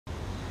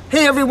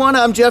Hey everyone,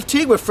 I'm Jeff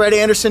Teague with Fred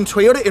Anderson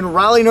Toyota in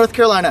Raleigh, North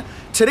Carolina.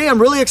 Today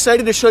I'm really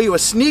excited to show you a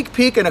sneak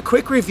peek and a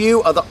quick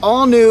review of the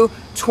all-new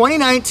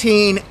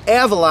 2019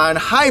 Avalon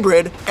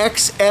Hybrid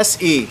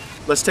XSE.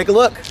 Let's take a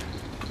look.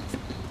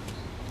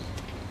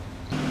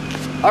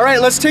 All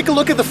right, let's take a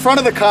look at the front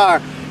of the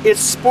car. It's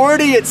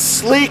sporty, it's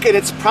sleek, and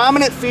its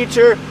prominent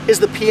feature is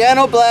the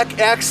piano black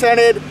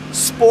accented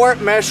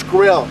sport mesh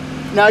grille.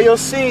 Now you'll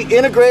see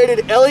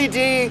integrated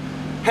LED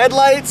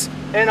headlights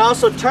and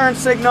also turn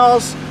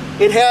signals.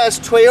 It has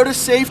Toyota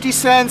Safety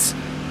Sense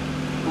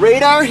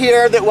radar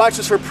here that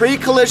watches for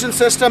pre-collision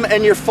system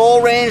and your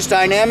full range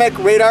dynamic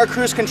radar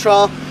cruise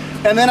control.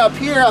 And then up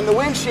here on the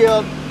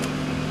windshield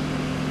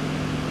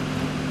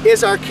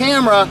is our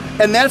camera,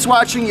 and that's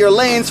watching your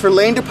lanes for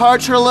lane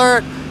departure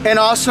alert and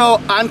also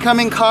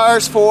oncoming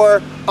cars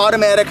for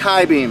automatic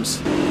high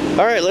beams.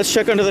 All right, let's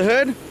check under the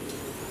hood.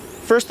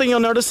 First thing you'll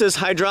notice is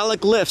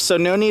hydraulic lifts, so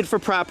no need for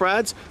prop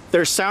rods.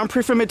 There's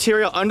soundproofing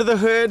material under the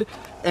hood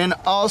and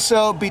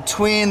also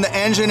between the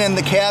engine and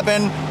the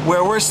cabin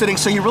where we're sitting,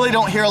 so you really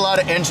don't hear a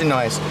lot of engine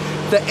noise.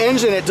 The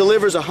engine, it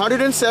delivers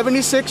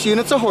 176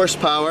 units of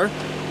horsepower,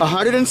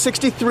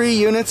 163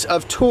 units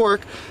of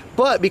torque,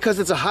 but because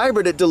it's a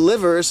hybrid, it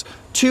delivers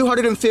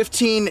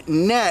 215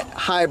 net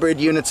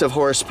hybrid units of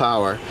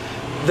horsepower.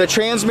 The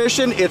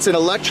transmission, it's an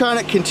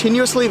electronic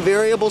continuously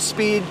variable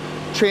speed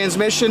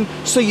transmission,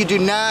 so you do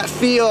not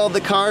feel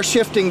the car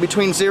shifting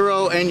between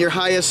 0 and your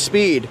highest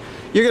speed.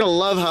 You're gonna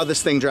love how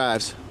this thing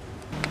drives.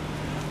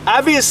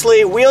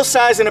 Obviously, wheel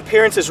size and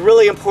appearance is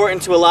really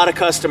important to a lot of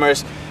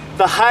customers.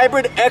 The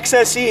Hybrid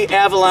XSE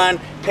Avalon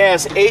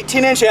has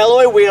 18-inch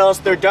alloy wheels.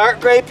 They're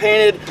dark gray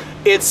painted.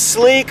 It's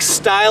sleek,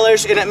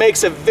 stylish, and it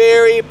makes a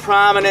very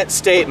prominent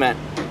statement.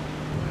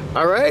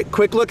 All right,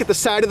 quick look at the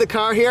side of the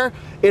car here.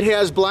 It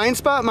has blind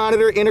spot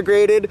monitor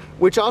integrated,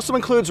 which also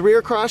includes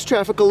rear cross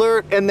traffic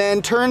alert, and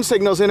then turn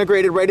signals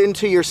integrated right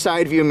into your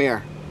side view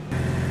mirror.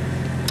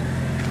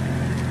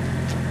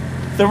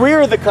 The rear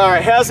of the car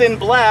has in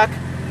black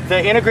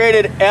the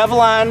integrated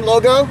Avalon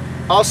logo.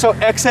 Also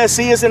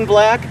XSE is in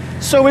black.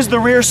 So is the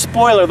rear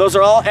spoiler. Those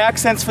are all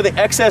accents for the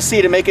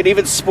XSE to make it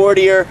even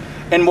sportier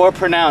and more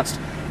pronounced.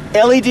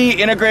 LED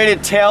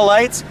integrated tail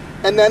lights,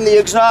 and then the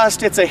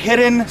exhaust, it's a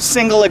hidden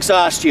single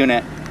exhaust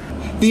unit.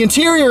 The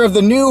interior of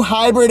the new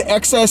Hybrid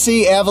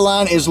XSE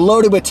Avalon is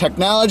loaded with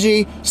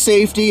technology,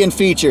 safety, and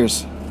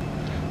features.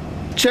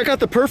 Check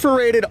out the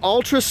perforated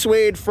ultra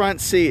suede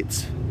front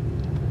seats.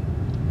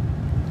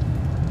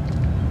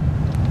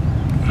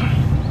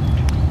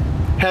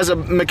 Has a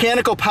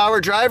mechanical power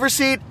driver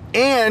seat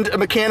and a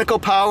mechanical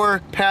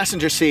power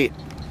passenger seat.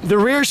 The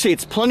rear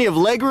seats, plenty of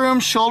leg room,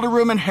 shoulder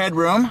room, and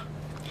headroom.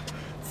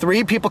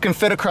 3 people can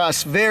fit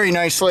across very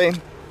nicely.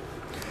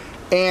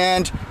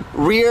 And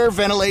rear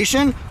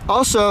ventilation.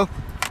 Also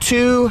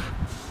 2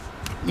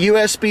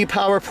 USB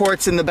power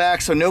ports in the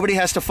back, so nobody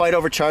has to fight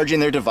over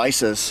charging their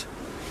devices.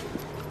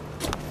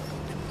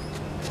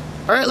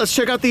 All right, let's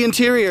check out the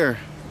interior.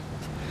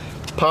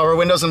 Power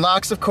windows and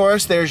locks, of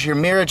course. There's your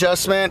mirror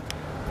adjustment.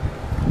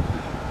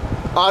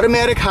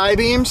 Automatic high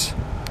beams,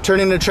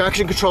 turning the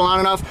traction control on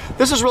and off.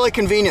 This is really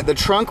convenient. The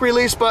trunk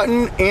release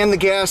button and the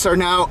gas are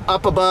now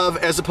up above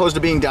as opposed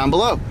to being down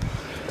below.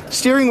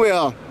 Steering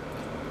wheel,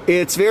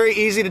 it's very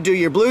easy to do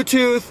your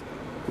Bluetooth,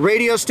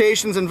 radio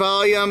stations and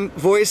volume,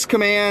 voice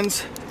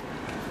commands,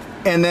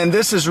 and then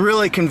this is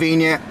really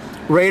convenient.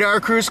 Radar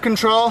cruise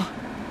control,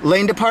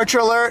 lane departure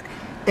alert,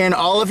 and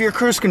all of your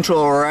cruise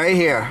control right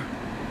here.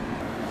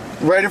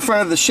 Right in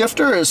front of the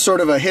shifter is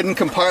sort of a hidden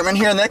compartment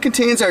here, and that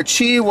contains our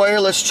Qi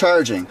wireless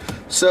charging.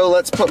 So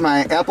let's put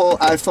my Apple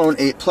iPhone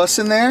 8 Plus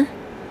in there.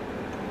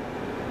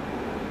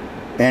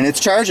 And it's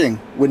charging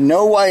with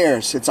no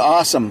wires. It's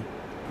awesome.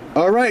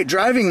 All right,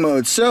 driving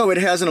mode. So it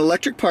has an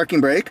electric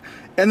parking brake,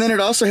 and then it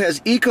also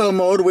has Eco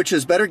mode, which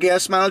is better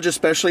gas mileage,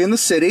 especially in the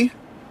city.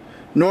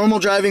 Normal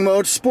driving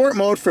mode, sport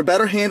mode for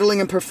better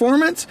handling and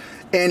performance,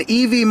 and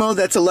EV mode,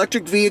 that's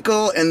electric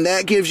vehicle, and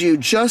that gives you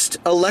just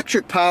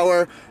electric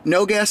power,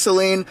 no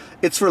gasoline.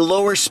 It's for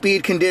lower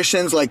speed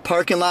conditions like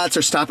parking lots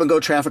or stop and go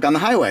traffic on the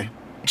highway.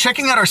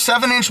 Checking out our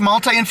 7-inch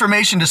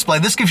multi-information display.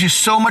 This gives you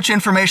so much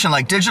information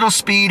like digital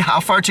speed, how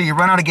far till you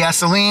run out of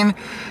gasoline,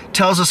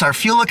 tells us our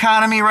fuel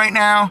economy right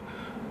now,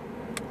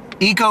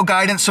 eco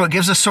guidance, so it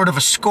gives us sort of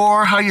a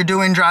score how you're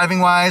doing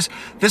driving wise.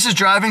 This is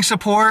driving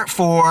support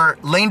for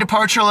lane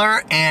departure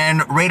alert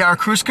and radar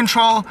cruise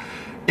control.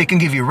 It can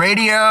give you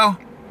radio,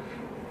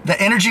 the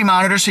energy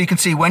monitor so you can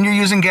see when you're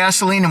using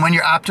gasoline and when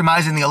you're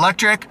optimizing the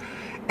electric.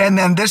 And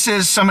then this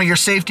is some of your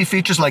safety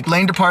features like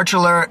lane departure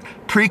alert,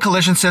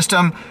 pre-collision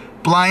system,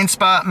 blind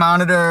spot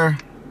monitor,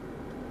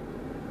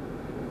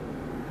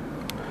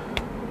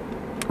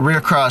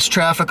 rear cross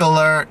traffic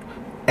alert,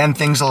 and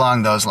things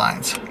along those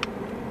lines.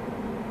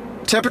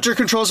 Temperature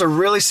controls are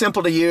really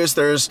simple to use.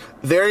 There's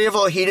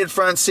variable heated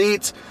front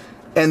seats,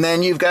 and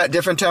then you've got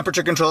different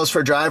temperature controls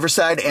for driver's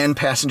side and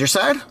passenger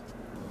side.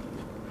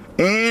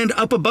 And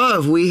up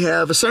above, we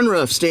have a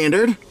sunroof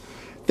standard.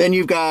 Then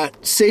you've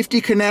got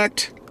Safety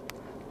Connect,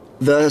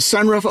 the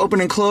sunroof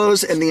open and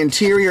close, and the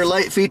interior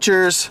light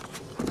features,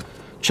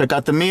 Check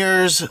out the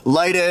mirrors,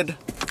 lighted.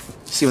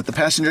 See what the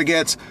passenger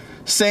gets.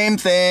 Same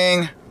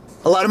thing.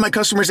 A lot of my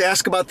customers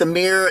ask about the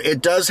mirror.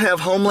 It does have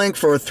HomeLink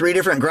for 3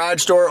 different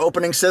garage door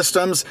opening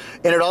systems,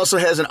 and it also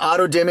has an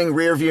auto-dimming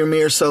rear view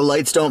mirror so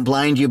lights don't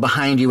blind you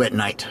behind you at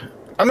night.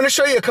 I'm going to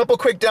show you a couple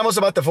quick demos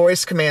about the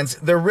voice commands.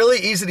 They're really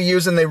easy to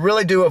use and they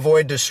really do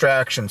avoid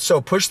distraction.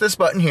 So push this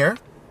button here.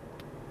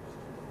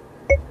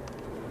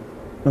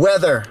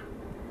 Weather.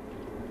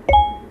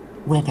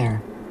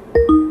 Weather.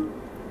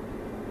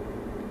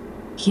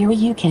 Here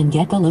you can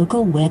get the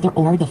local weather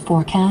or the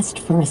forecast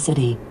for a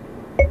city.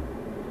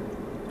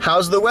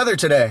 How's the weather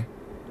today?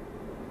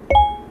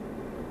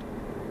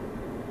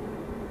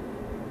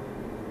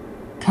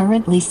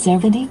 Currently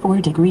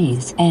 74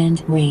 degrees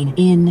and rain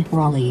in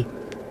Raleigh.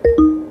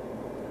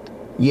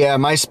 Yeah,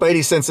 my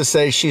spidey senses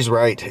say she's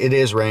right. It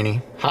is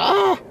rainy.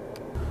 Ha!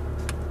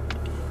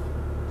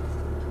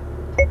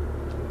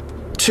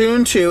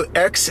 Tune to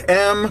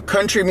XM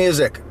country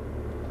music.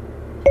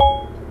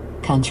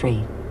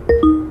 Country.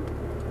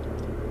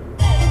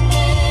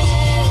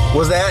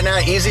 Was that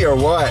not easy or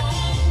what?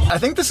 I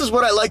think this is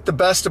what I like the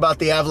best about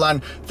the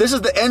Avalon. This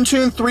is the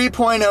Entune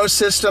 3.0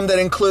 system that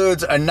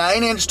includes a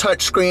 9-inch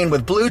touchscreen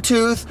with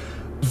Bluetooth,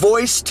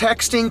 voice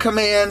texting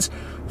commands,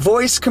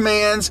 voice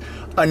commands,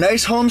 a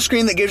nice home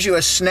screen that gives you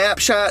a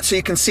snapshot so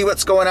you can see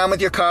what's going on with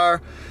your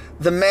car.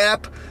 The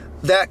map,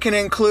 that can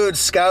include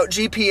Scout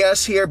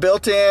GPS here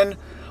built in.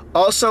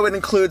 Also, it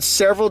includes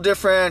several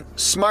different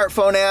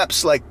smartphone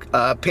apps like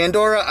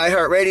Pandora,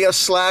 iHeartRadio,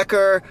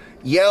 Slacker,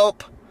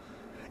 Yelp.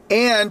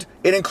 And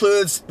it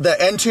includes the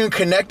Entune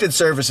connected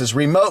services,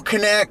 Remote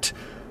Connect,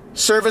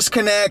 Service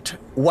Connect,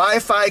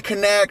 Wi-Fi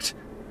Connect,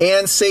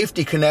 and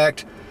Safety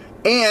Connect.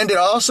 And it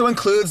also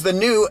includes the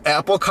new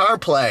Apple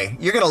CarPlay.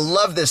 You're gonna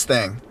love this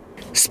thing.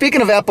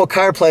 Speaking of Apple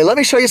CarPlay, let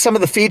me show you some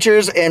of the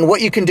features and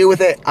what you can do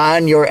with it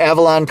on your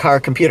Avalon car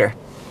computer.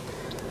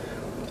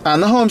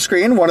 On the home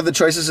screen, one of the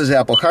choices is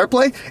Apple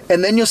CarPlay,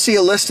 and then you'll see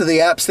a list of the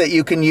apps that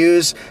you can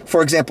use.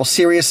 For example,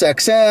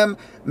 SiriusXM,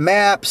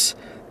 Maps,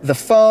 the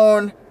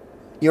phone,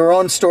 your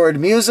own stored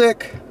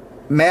music.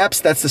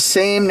 Maps, that's the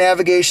same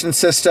navigation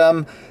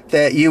system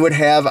that you would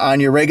have on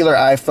your regular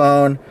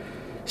iPhone.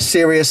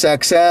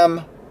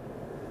 SiriusXM,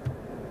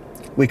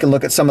 we can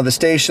look at some of the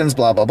stations,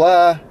 blah, blah,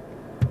 blah.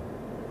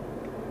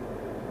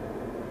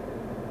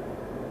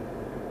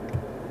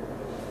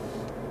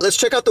 Let's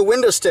check out the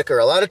window sticker.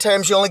 A lot of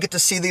times you only get to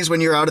see these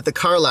when you're out at the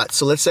car lot,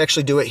 so let's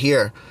actually do it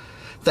here.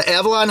 The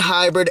Avalon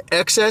Hybrid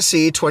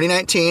XSE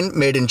 2019,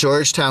 made in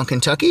Georgetown,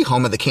 Kentucky,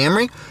 home of the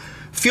Camry.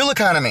 Fuel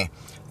economy.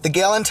 The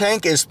gallon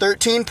tank is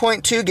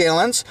 13.2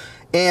 gallons,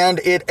 and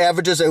it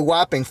averages a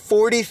whopping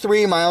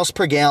 43 miles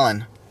per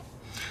gallon.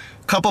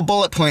 Couple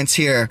bullet points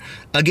here.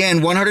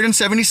 Again,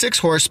 176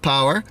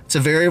 horsepower. It's a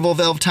variable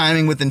valve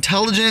timing with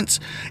intelligence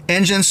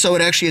engine, so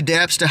it actually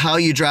adapts to how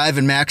you drive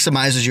and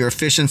maximizes your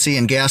efficiency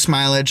and gas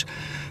mileage.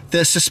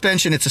 The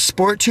suspension, it's a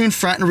sport tuned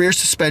front and rear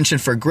suspension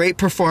for great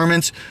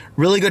performance,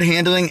 really good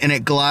handling, and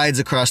it glides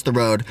across the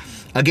road.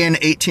 Again,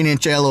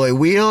 18-inch alloy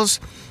wheels.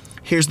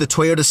 Here's the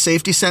Toyota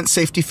Safety Sense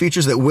safety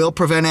features that will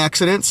prevent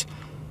accidents.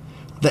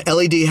 The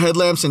LED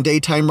headlamps and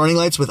daytime running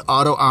lights with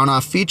auto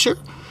on-off feature.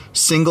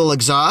 Single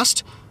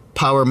exhaust,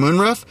 power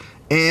moonroof.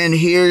 And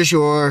here's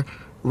your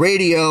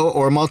radio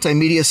or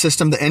multimedia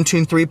system, the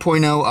Entune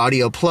 3.0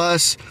 Audio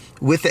Plus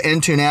with the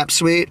Entune app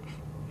suite.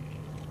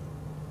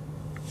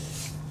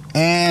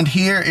 And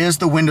here is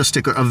the window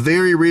sticker, a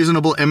very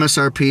reasonable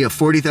MSRP of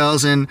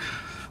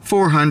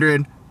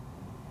 $40,400.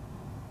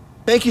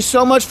 Thank you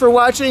so much for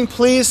watching.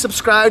 Please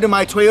subscribe to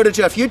my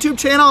ToyotaJeff YouTube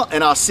channel,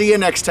 and I'll see you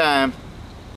next time.